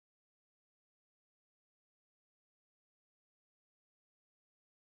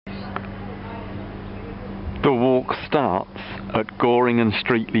The walk starts at Goring and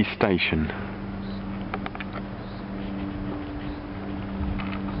Streatley station.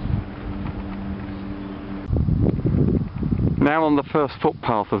 Now on the first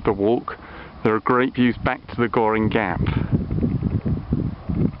footpath of the walk, there are great views back to the Goring Gap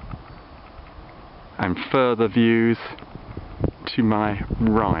and further views to my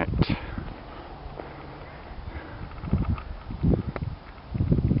right.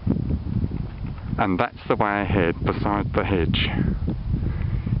 And that's the way ahead beside the hedge,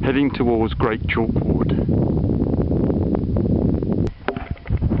 heading towards Great Chalk Wood.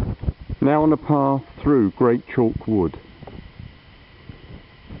 Now on a path through Great Chalk Wood.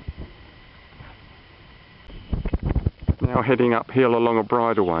 Now heading uphill along a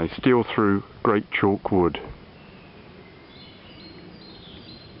bridleway, still through Great Chalk Wood.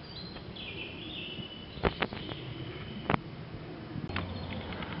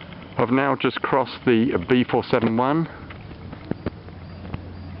 I've now just crossed the B471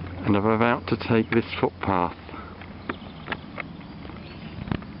 and I'm about to take this footpath.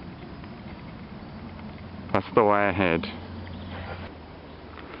 That's the way ahead.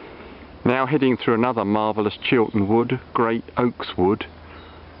 Now heading through another marvellous Chiltern Wood, Great Oaks Wood,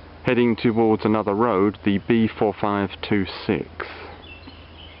 heading towards another road, the B4526.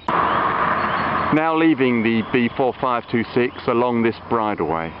 Now leaving the B4526 along this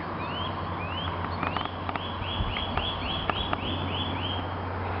bridleway.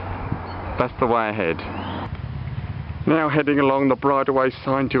 That's the way ahead. Now heading along the bridleway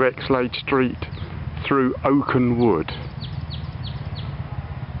signed to Exlade Street through Oaken Wood.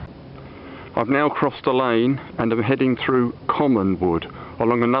 I've now crossed a lane and am heading through Common Wood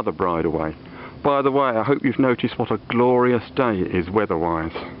along another bridleway. By the way, I hope you've noticed what a glorious day it is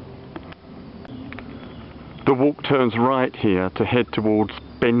weather-wise. The walk turns right here to head towards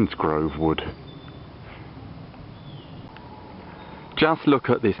Bensgrove Wood. Just look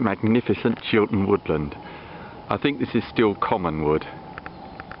at this magnificent Chiltern woodland. I think this is still Common Wood.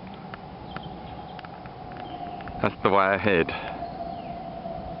 That's the way ahead.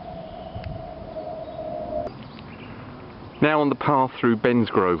 Now on the path through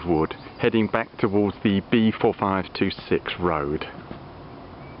Bensgrove Wood, heading back towards the B4526 road.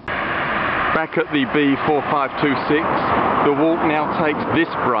 Back at the B4526, the walk now takes this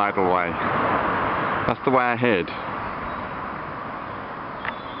bridleway. That's the way ahead.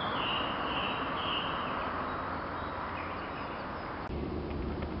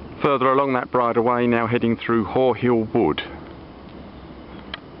 Further along that bridleway, now heading through Horhill Wood.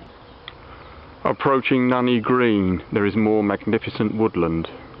 Approaching Nuney Green, there is more magnificent woodland.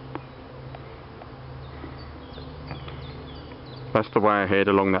 That's the way ahead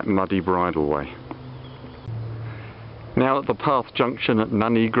along that muddy bridleway. Now at the path junction at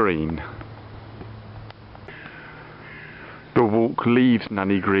Nuney Green. The walk leaves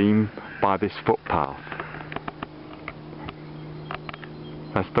Nuney Green by this footpath.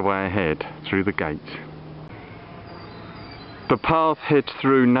 That's the way ahead, through the gate. The path heads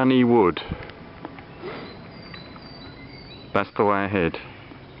through Nuney Wood. That's the way ahead.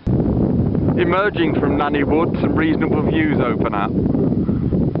 Emerging from Nuney Wood, some reasonable views open up.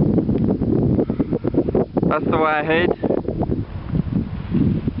 That's the way ahead.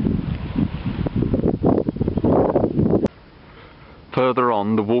 Further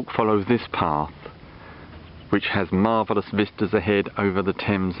on, the walk follows this path, which has marvellous vistas ahead over the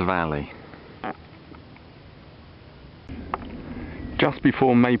Thames Valley. Just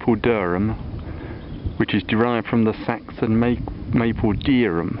before Maple Durham, which is derived from the Saxon Maple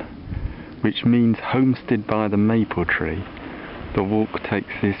Dearum, which means homestead by the maple tree, the walk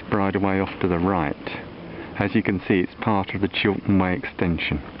takes this bridleway off to the right. As you can see, it's part of the Chiltern Way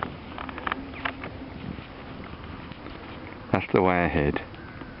extension. That's the way ahead.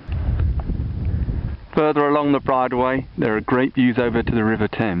 Further along the bridleway, there are great views over to the River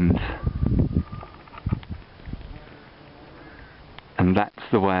Thames. And that's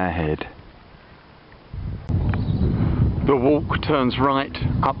the way ahead. The walk turns right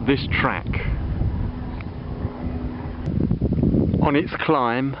up this track. On its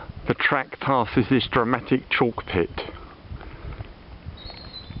climb, the track passes this dramatic chalk pit.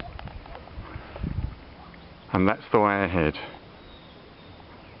 And that's the way ahead.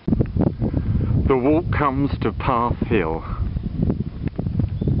 The walk comes to Path Hill.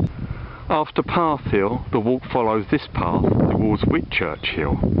 After Path Hill, the walk follows this path towards Whitchurch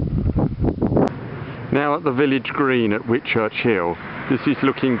Hill. Now at the village green at Whitchurch Hill, this is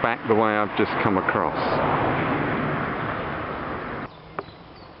looking back the way I've just come across.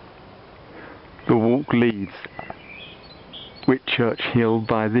 The walk leads Whitchurch Hill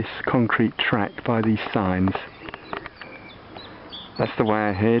by this concrete track, by these signs. That's the way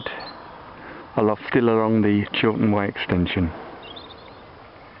ahead. I'm still along the Chiltern Way extension.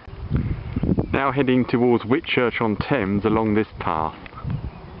 Now heading towards Whitchurch on Thames along this path.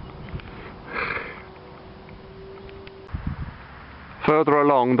 Further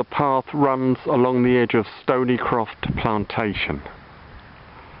along, the path runs along the edge of Stonycroft Plantation.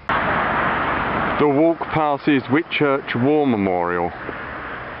 The walk passes Whitchurch War Memorial.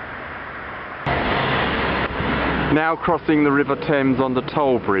 Now crossing the River Thames on the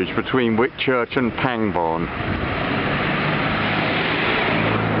toll bridge between Whitchurch and Pangbourne.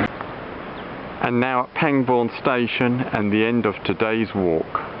 And now at Pangbourne Station and the end of today's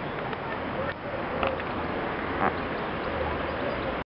walk.